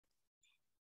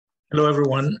Hello,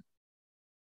 everyone.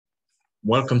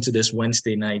 Welcome to this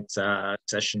Wednesday night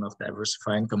session of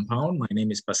Diversifying Compound. My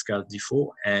name is Pascal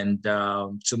Defoe, and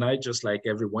tonight, just like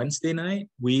every Wednesday night,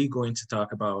 we're going to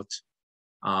talk about,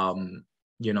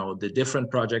 the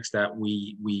different projects that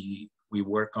we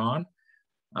work on,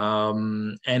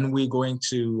 and we're going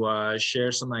to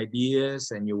share some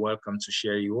ideas, and you're welcome to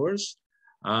share yours.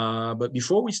 But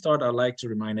before we start, I'd like to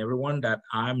remind everyone that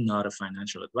I'm not a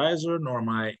financial advisor, nor am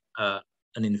I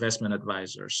an investment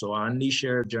advisor. So I only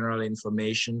share general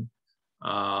information,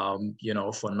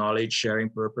 for knowledge sharing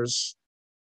purpose.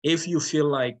 If you feel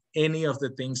like any of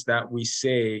the things that we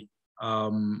say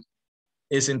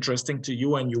is interesting to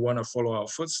you and you want to follow our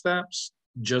footsteps,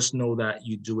 just know that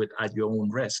you do it at your own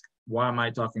risk. Why am I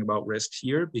talking about risks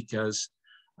here? Because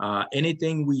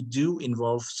anything we do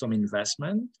involves some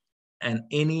investment, and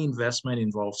any investment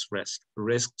involves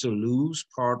risk to lose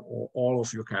part or all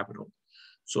of your capital.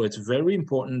 So it's very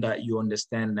important that you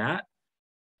understand that.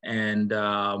 And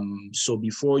so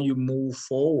before you move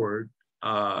forward,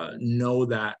 know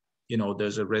that,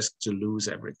 there's a risk to lose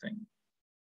everything.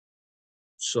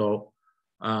 So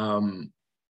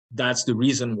that's the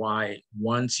reason why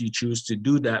once you choose to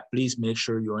do that, please make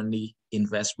sure you only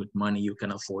invest with money you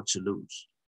can afford to lose,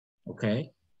 okay?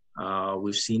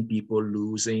 We've seen people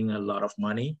losing a lot of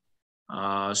money.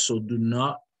 So do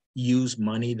not use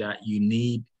money that you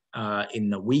need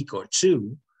in a week or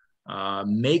two.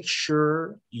 Make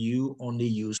sure you only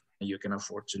use money you can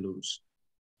afford to lose.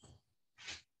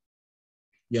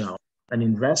 An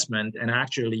investment, and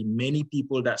actually many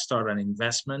people that start an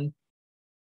investment,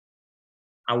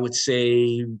 I would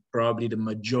say probably the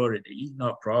majority,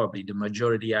 not probably, the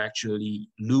majority actually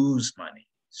lose money.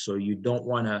 So you don't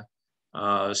want to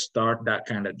start that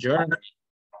kind of journey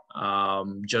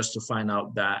just to find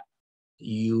out that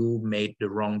you made the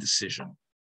wrong decision.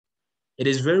 It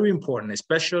is very important,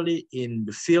 especially in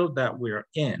the field that we're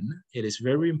in, it is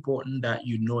very important that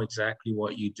you know exactly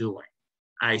what you're doing.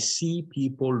 I see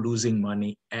people losing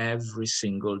money every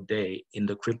single day in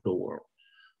the crypto world.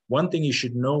 One thing you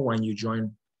should know when you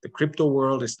join the crypto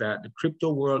world is that the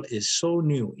crypto world is so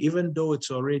new, even though it's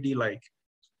already like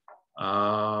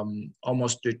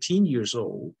almost 13 years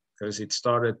old, because it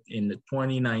started in the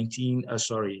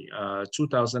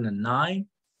 2009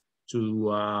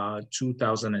 to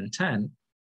 2010.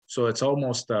 So it's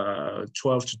almost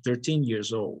 12 to 13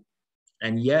 years old.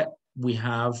 And yet we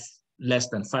have less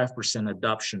than 5%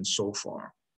 adoption so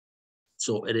far.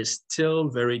 So it is still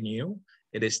very new.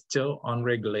 It is still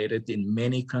unregulated in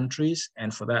many countries.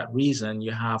 And for that reason,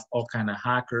 you have all kinds of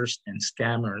hackers and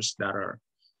scammers that are,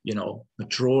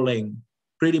 patrolling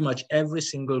pretty much every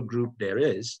single group there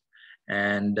is.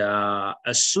 And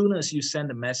as soon as you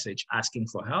send a message asking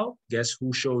for help, guess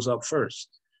who shows up first?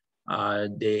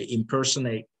 They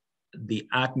impersonate the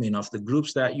admin of the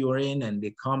groups that you're in, and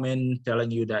they come in telling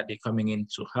you that they're coming in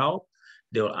to help.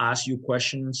 They'll ask you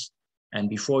questions, and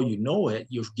before you know it,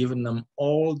 you've given them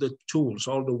all the tools,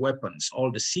 all the weapons,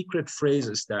 all the secret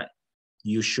phrases that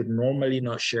you should normally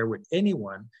not share with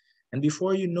anyone. And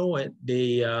before you know it,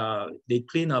 they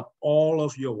clean up all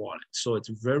of your wallet. So it's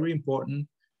very important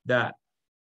that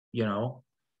your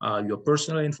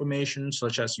personal information,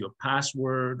 such as your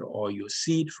password or your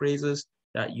seed phrases,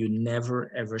 that you never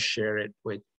ever share it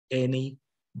with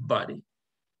anybody,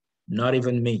 not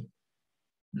even me,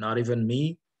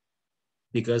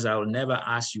 because I will never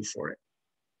ask you for it.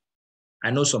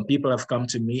 I know some people have come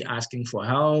to me asking for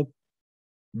help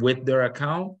with their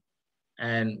account,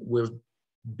 and we've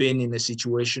been in a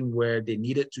situation where they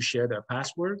needed to share their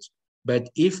passwords. But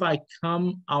if I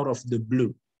come out of the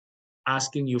blue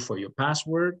asking you for your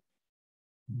password,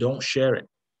 don't share it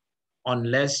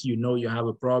unless you know you have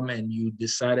a problem and you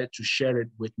decided to share it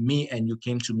with me and you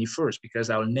came to me first, because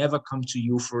I'll never come to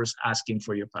you first asking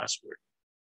for your password.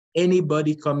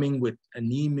 Anybody coming with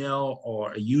an email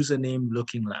or a username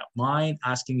looking like mine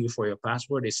asking you for your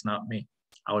password, it's not me.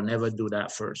 I'll never do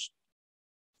that first.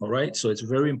 All right, so it's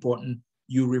very important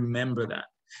you remember that.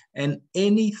 And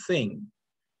anything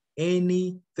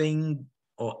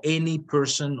or any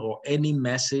person or any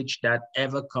message that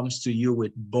ever comes to you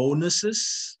with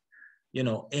bonuses,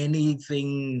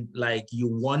 anything like you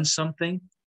won something,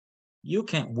 you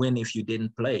can't win if you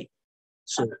didn't play.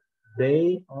 So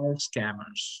they are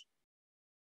scammers.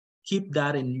 Keep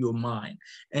that in your mind.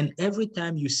 And every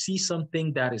time you see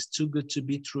something that is too good to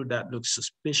be true, that looks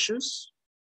suspicious,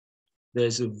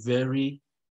 there's a very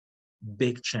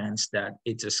big chance that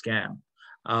it's a scam.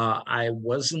 I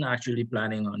wasn't actually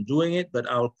planning on doing it, but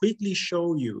I'll quickly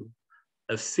show you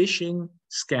a phishing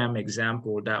scam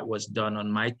example that was done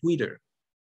on my Twitter.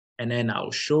 And then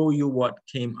I'll show you what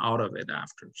came out of it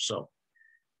after. So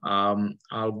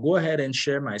I'll go ahead and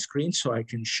share my screen so I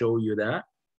can show you that.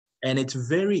 And it's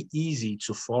very easy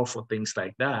to fall for things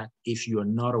like that if you're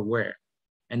not aware.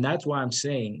 And that's why I'm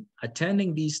saying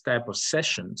attending these type of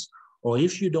sessions, or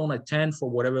if you don't attend for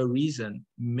whatever reason,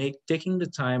 taking the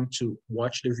time to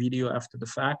watch the video after the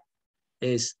fact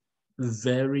is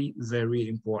very, very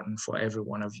important for every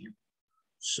one of you.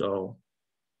 So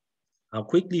I'll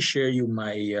quickly share you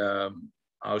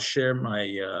I'll share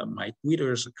my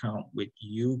Twitter's account with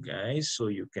you guys so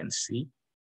you can see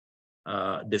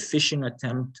the phishing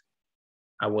attempt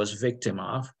I was victim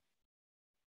of.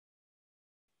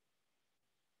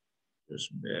 Just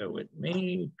bear with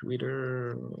me.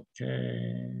 Twitter,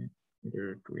 okay.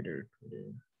 Twitter.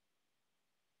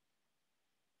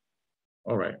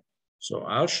 All right, so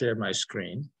I'll share my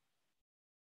screen.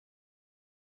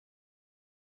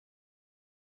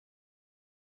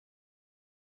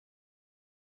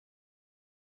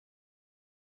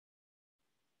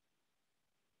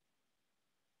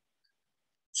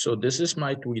 So this is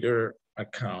my Twitter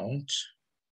account.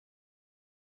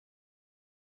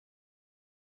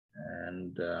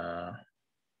 And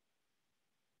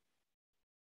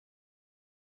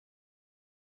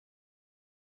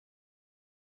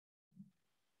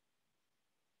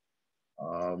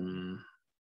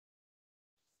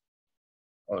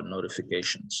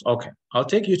notifications. Okay, I'll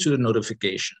take you to the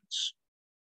notifications.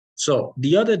 So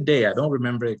the other day, I don't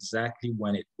remember exactly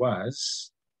when it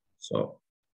was. So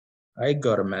I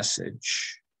got a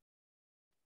message.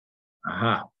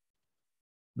 Aha.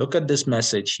 Look at this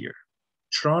message here.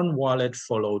 Tron wallet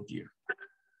followed you.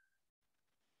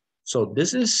 So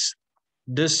this is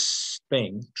this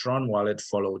thing, Tron wallet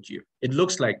followed you. It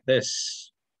looks like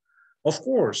this. Of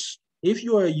course, if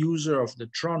you are a user of the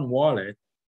Tron wallet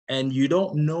and you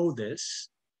don't know this,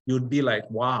 you'd be like,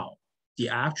 wow, the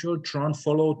actual Tron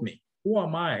followed me. Who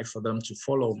am I for them to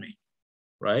follow me,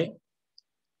 right?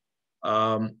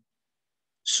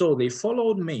 So they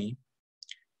followed me,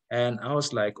 and I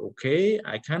was like, okay.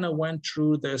 I kind of went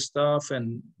through their stuff,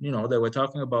 and they were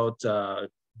talking about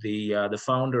the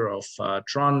founder of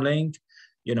TronLink.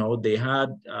 They had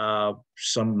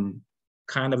some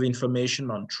kind of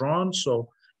information on Tron. So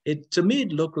to me,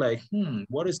 it looked like,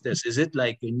 what is this? Is it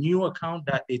like a new account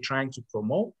that they're trying to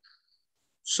promote?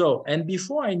 So, and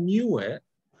before I knew it,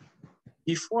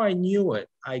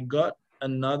 I got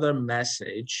another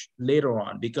message later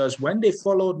on, because when they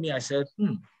followed me, I said,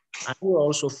 I will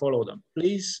also follow them.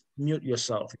 Please mute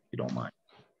yourself if you don't mind.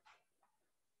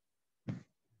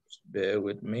 Just bear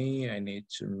with me. I need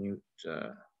to mute.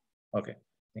 Okay,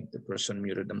 I think the person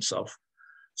muted themselves.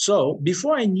 So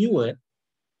before I knew it,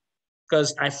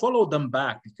 because I followed them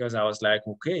back, because I was like,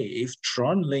 okay, if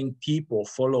TronLink people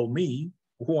follow me,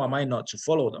 who am I not to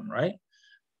follow them, right?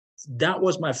 That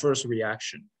was my first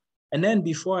reaction. And then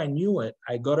before I knew it,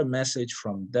 I got a message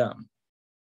from them.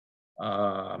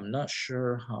 I'm not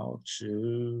sure how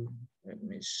to, let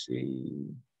me see.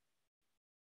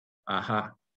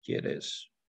 Aha, here it is.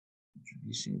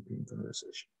 Introducing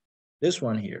conversation. This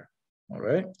one here, all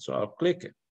right? So I'll click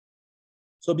it.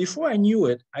 So before I knew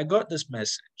it, I got this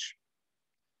message.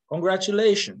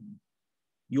 Congratulations,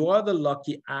 you are the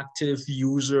lucky active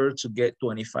user to get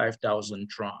 25,000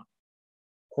 Tron.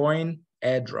 Coin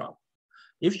airdrop.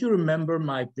 If you remember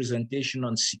my presentation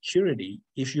on security,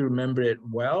 if you remember it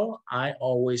well, I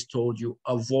always told you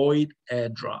avoid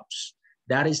airdrops.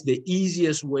 That is the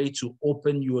easiest way to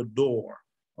open your door,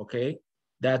 okay?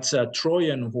 That's a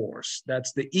Trojan horse.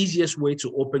 That's the easiest way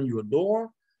to open your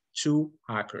door to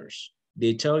hackers.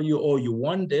 They tell you, oh, you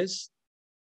want this.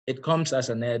 It comes as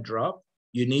an airdrop.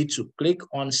 You need to click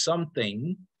on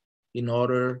something in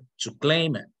order to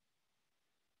claim it.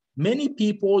 Many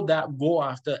people that go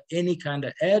after any kind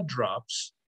of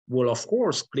airdrops will, of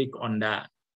course, click on that.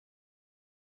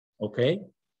 Okay?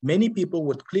 Many people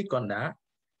would click on that,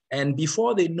 and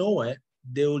before they know it,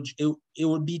 it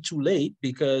would be too late,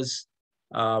 because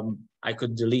I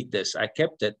could delete this. I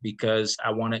kept it because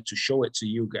I wanted to show it to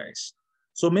you guys.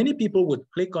 So many people would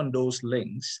click on those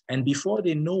links, and before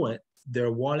they know it,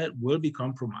 their wallet will be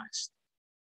compromised.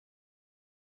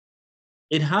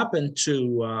 It happened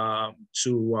to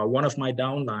one of my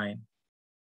downline,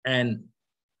 and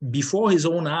before his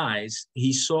own eyes,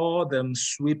 he saw them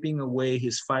sweeping away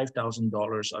his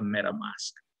 $5,000 on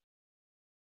MetaMask.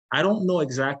 I don't know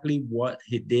exactly what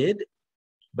he did,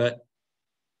 but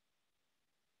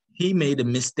he made a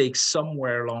mistake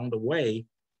somewhere along the way,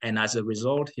 and as a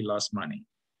result, he lost money.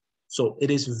 So it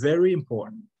is very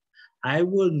important. I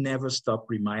will never stop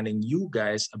reminding you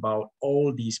guys about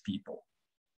all these people.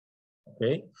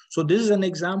 Okay, so this is an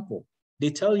example.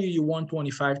 They tell you you want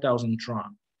 25,000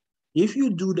 Tron. If you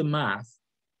do the math,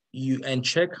 and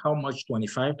check how much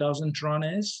 25,000 Tron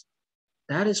is.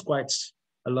 That is quite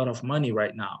a lot of money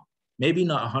right now. Maybe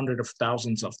not hundreds of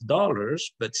thousands of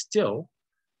dollars, but still,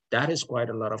 that is quite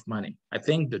a lot of money. I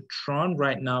think the Tron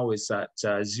right now is at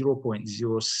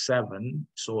 0.07,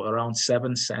 so around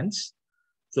 7 cents.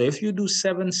 So if you do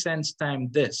 7 cents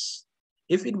times this,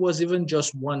 if it was even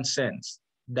just 1 cent,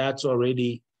 that's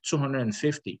already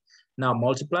 250. Now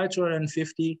multiply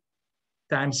 250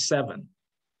 times 7.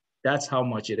 That's how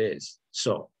much it is.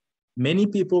 So many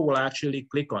people will actually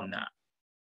click on that.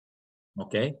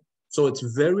 Okay. So it's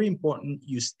very important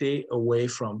you stay away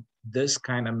from this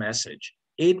kind of message.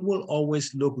 It will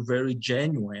always look very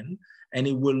genuine, and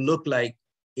it will look like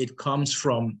it comes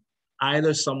from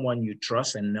either someone you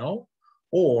trust and know,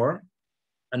 or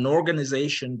an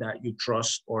organization that you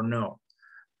trust or know.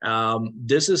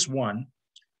 This is one.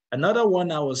 Another one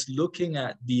I was looking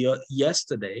at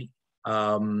yesterday,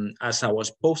 as I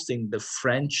was posting the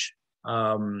French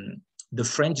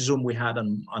Zoom we had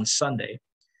on Sunday.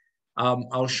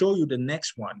 I'll show you the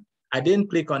next one. I didn't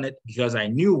click on it because I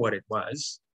knew what it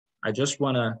was. I just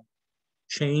want to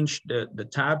change the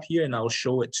tab here, and I'll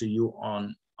show it to you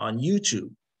on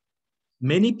YouTube.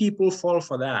 Many people fall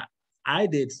for that. I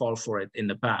did fall for it in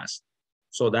the past.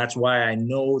 So that's why I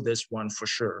know this one for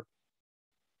sure.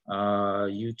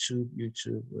 YouTube,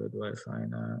 where do I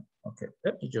find that? Okay,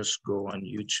 let me just go on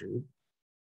YouTube.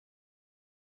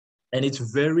 And it's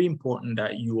very important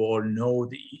that you all know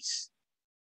these.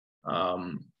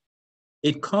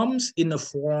 It comes in the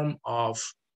form of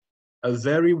a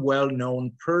very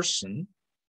well-known person,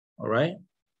 all right?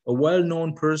 A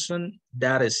well-known person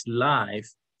that is live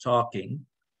talking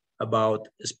about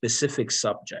a specific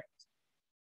subject.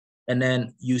 And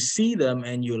then you see them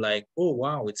and you're like, oh,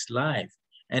 wow, it's live.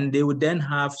 And they would then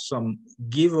have some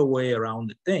giveaway around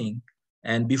the thing.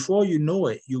 And before you know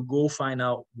it, you go find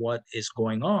out what is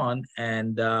going on,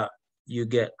 and you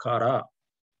get caught up.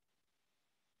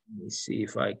 Let me see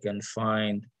if I can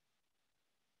find.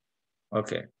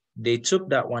 Okay, they took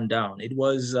that one down. It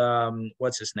was,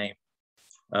 what's his name?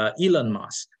 Elon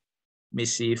Musk. Let me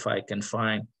see if I can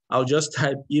find. I'll just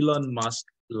type Elon Musk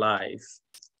live.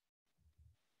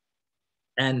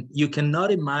 And you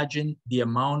cannot imagine the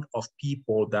amount of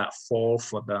people that fall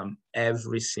for them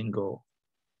every single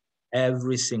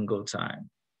time.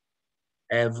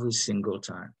 Every single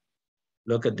time.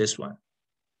 Look at this one.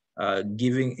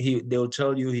 They'll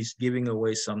tell you he's giving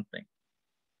away something.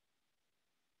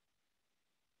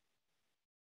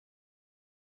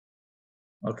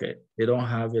 Okay, they don't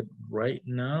have it right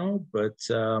now, but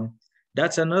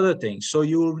that's another thing. So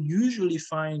you'll usually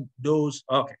find those.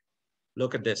 Okay,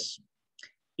 look at this.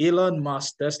 Elon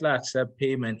Musk, Tesla accept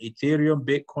payment, Ethereum,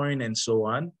 Bitcoin, and so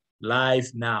on,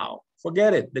 live now.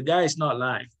 Forget it. The guy is not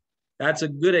live. That's a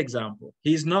good example.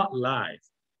 He's not live,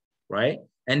 right?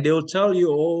 And they'll tell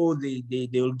you, oh,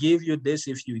 they'll give you this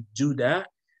if you do that,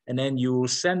 and then you will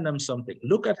send them something.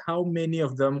 Look at how many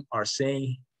of them are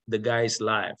saying the guy is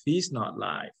live. He's not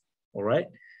live, all right?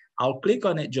 I'll click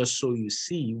on it just so you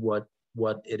see what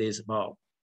it is about.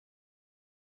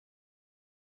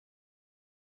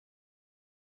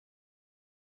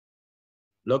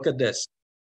 Look at this.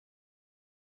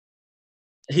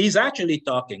 He's actually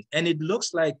talking, and it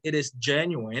looks like it is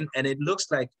genuine, and it looks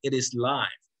like it is live.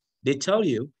 They tell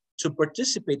you to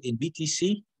participate in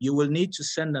BTC, you will need to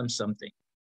send them something.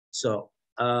 So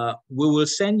we will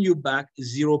send you back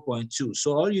 0.2.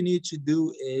 So all you need to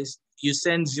do is you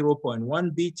send 0.1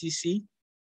 BTC,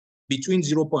 between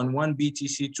 0.1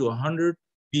 BTC to 100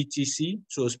 BTC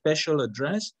to a special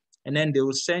address, and then they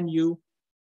will send you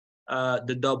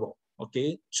the double,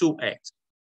 okay, 2x.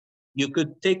 You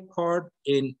could take part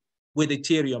with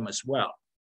Ethereum as well.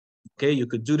 Okay, you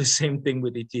could do the same thing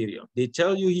with Ethereum. They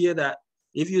tell you here that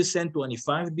if you send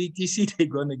 25 BTC, they're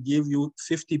going to give you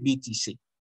 50 BTC,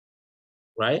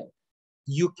 right?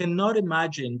 You cannot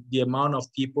imagine the amount of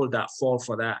people that fall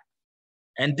for that.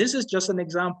 And this is just an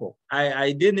example.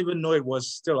 I didn't even know it was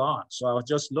still on, so I was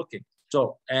just looking.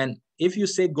 So, and if you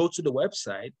say go to the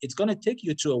website, it's going to take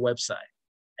you to a website,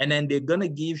 and then they're going to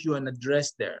give you an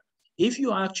address there. If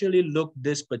you actually look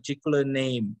this particular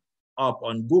name up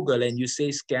on Google and you say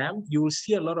scam, you will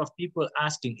see a lot of people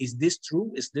asking, is this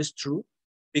true? Is this true?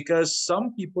 Because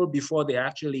some people, before they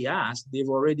actually ask, they've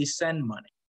already sent money.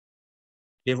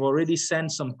 They've already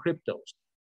sent some cryptos.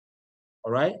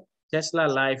 All right? Tesla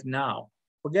live now.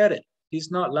 Forget it. He's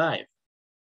not live.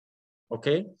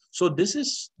 Okay? So this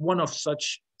is one of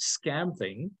such scam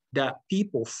thing that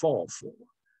people fall for.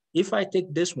 If I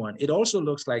take this one, it also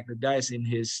looks like the guy's in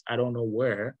his, I don't know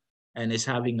where, and is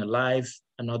having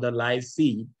another live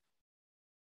feed.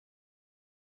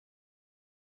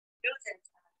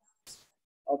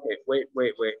 Okay, wait.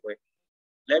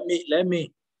 Let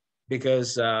me,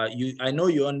 because I know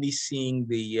you're only seeing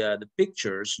the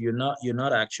pictures. You're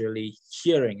not actually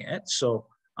hearing it. So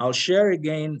I'll share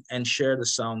again and share the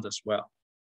sound as well.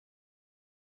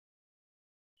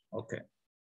 Okay.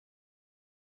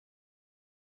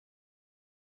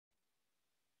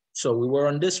 So we were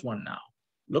on this one now.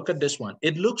 Look at this one.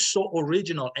 It looks so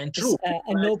original and true.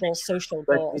 A noble social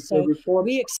But goal. it's a So report.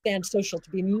 we expand social to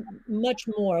be much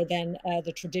more than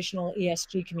the traditional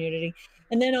ESG community.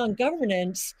 And then on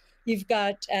governance, you've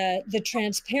got the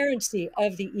transparency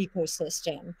of the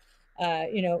ecosystem.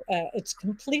 It's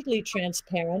completely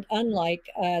transparent, unlike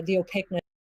the opaqueness.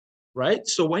 Right.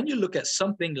 So when you look at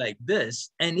something like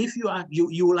this, and if you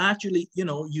will actually,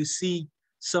 you see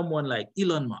someone like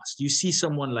Elon Musk, you see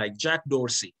someone like Jack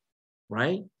Dorsey,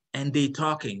 right? And they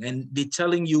talking and they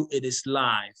telling you it is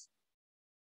live.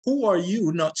 Who are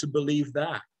you not to believe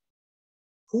that?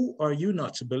 Who are you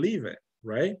not to believe it,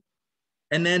 right?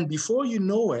 And then before you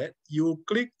know it, you'll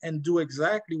click and do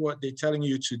exactly what they're telling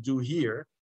you to do here.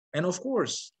 And of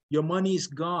course, your money is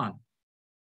gone.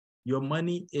 Your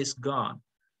money is gone.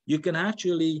 You can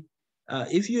actually,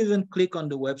 if you even click on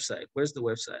the website, where's the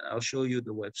website? I'll show you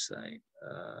the website.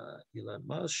 Elon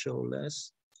Musk, show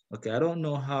less. Okay, I don't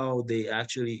know how you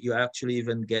actually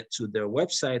even get to their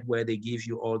website where they give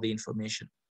you all the information.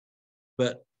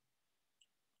 But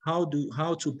how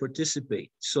to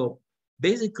participate? So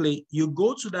basically, you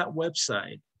go to that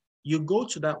website,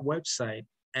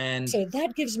 and So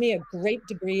that gives me a great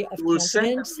degree of you will send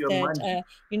them confidence your that money,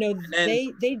 and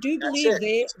then they do that's believe it.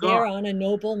 It's they're gone. on a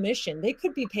noble mission. They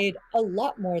could be paid a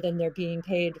lot more than they're being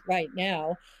paid right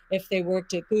now if they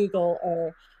worked at Google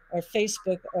or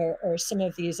Facebook or some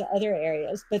of these other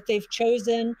areas. But they've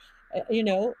chosen,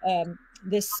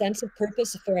 this sense of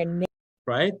purpose for a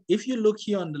Right? If you look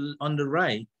here on the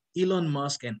right, Elon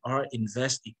Musk and R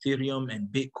invest Ethereum and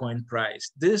Bitcoin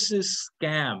price. This is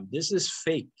scam. This is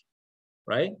fake,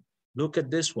 right? Look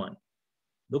at this one.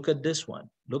 Look at this one.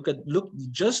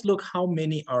 Just look how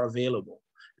many are available.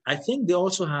 I think they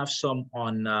also have some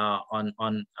on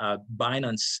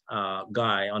Binance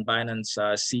on Binance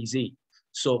CZ.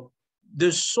 So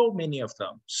there's so many of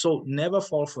them. So never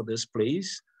fall for this,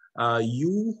 please.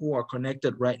 You who are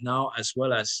connected right now, as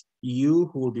well as you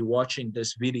who will be watching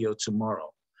this video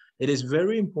tomorrow, it is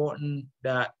very important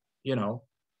that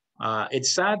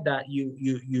it's sad that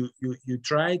you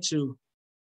try to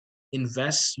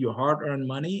invest your hard-earned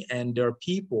money, and there are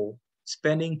people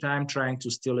spending time trying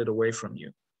to steal it away from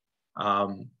you.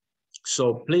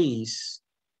 So please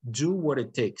do what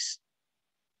it takes.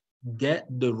 Get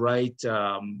the right,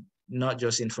 not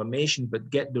just information,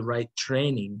 but get the right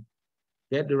training.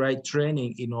 Get the right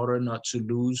training in order not to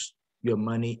lose your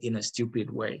money in a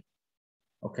stupid way.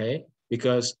 Okay?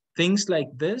 Because things like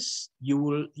this, you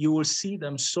will see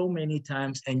them so many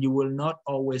times and you will not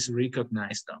always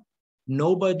recognize them.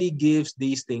 Nobody gives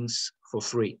these things for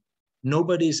free.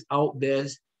 Nobody's out there,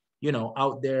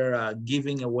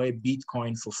 giving away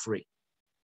Bitcoin for free.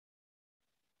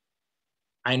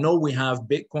 I know we have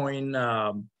Bitcoin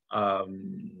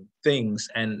things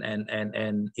and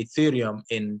Ethereum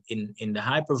in the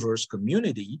Hyperverse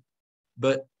community,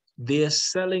 but they're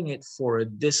selling it for a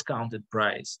discounted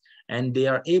price, and they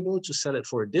are able to sell it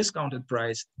for a discounted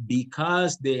price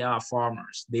because they are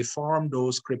farmers. They farm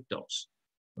those cryptos,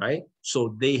 right?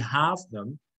 So they have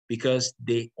them because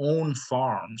they own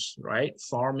farms, right?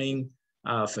 Farming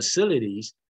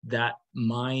facilities that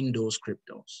mine those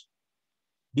cryptos.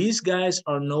 These guys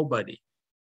are nobody.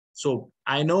 So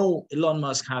I know Elon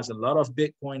Musk has a lot of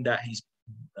Bitcoin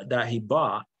that he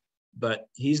bought, but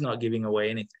he's not giving away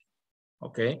anything.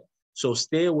 Okay, so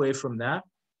stay away from that.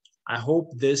 I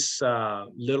hope this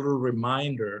little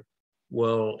reminder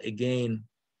will again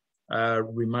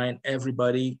remind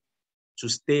everybody to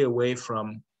stay away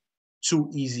from too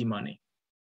easy money.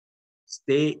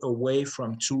 Stay away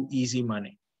from too easy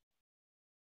money.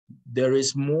 There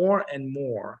is more and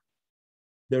more.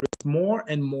 There is more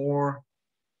and more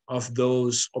of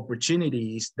those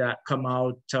opportunities that come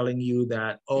out telling you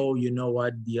that, oh, you know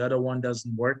what, the other one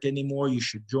doesn't work anymore. You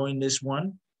should join this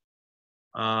one.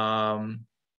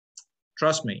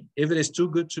 Trust me, if it is too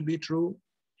good to be true,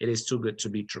 it is too good to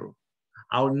be true.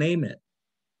 I'll name it.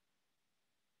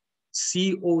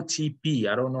 COTP.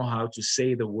 I don't know how to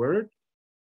say the word.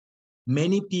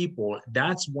 Many people,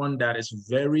 that's one that is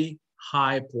very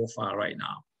high profile right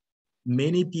now.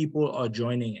 Many people are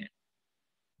joining it.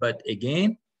 But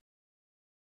again,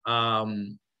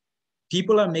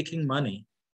 people are making money.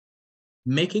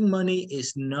 Making money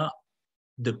is not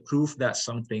the proof that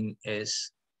something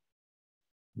is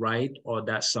right or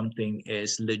that something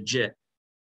is legit.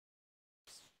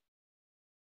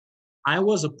 I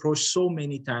was approached so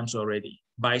many times already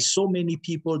by so many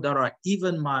people that are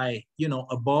even my,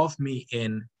 above me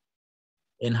in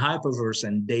Hyperverse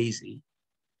and Daisy.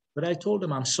 But I told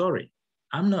them, I'm sorry.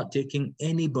 I'm not taking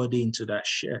anybody into that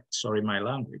shit. Sorry, my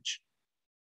language.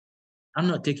 I'm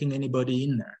not taking anybody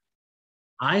in there.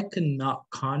 I cannot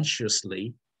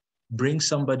consciously bring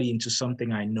somebody into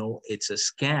something I know it's a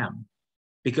scam,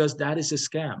 because that is a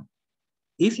scam.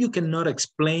 If you cannot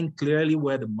explain clearly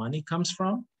where the money comes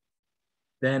from,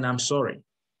 then I'm sorry.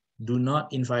 Do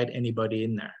not invite anybody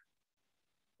in there.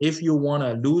 If you want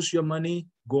to lose your money,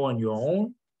 go on your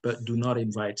own, but do not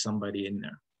invite somebody in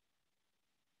there.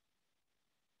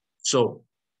 So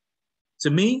to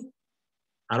me,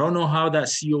 I don't know how that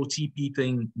COTP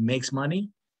thing makes money.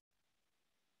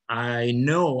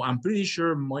 I'm pretty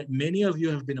sure many of you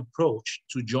have been approached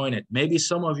to join it. Maybe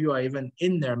some of you are even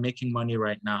in there making money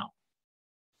right now.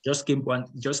 Just keep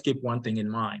one thing in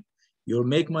mind. You'll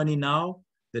make money now.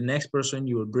 The next person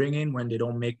you will bring in when they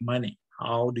don't make money,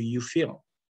 how do you feel?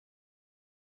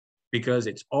 Because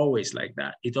it's always like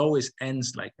that. It always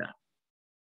ends like that.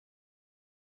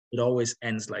 It always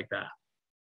ends like that.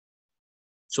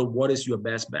 So what is your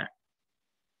best bet?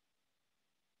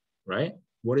 Right?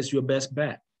 What is your best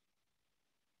bet?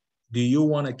 Do you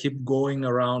want to keep going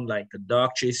around like a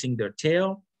dog chasing their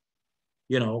tail?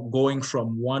 Going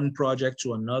from one project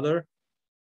to another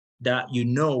that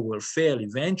will fail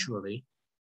eventually,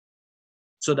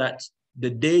 so that the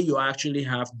day you actually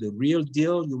have the real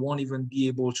deal, you won't even be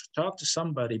able to talk to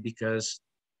somebody because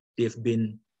they've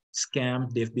been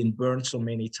scammed, they've been burned so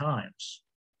many times,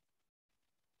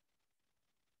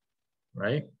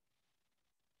 right?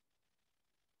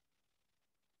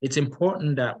 It's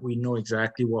important that we know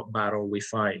exactly what battle we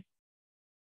fight.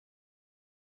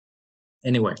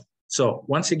 Anyway, so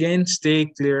once again, stay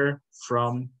clear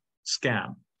from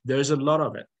scam. There's a lot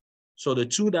of it. So the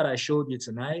two that I showed you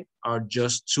tonight are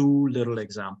just two little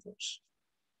examples,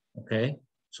 okay?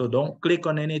 So don't click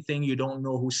on anything you don't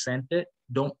know who sent it.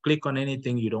 Don't click on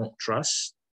anything you don't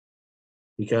trust,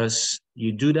 because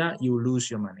you do that, you lose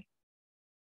your money.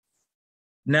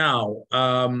 Now,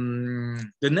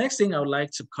 the next thing I would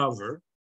like to cover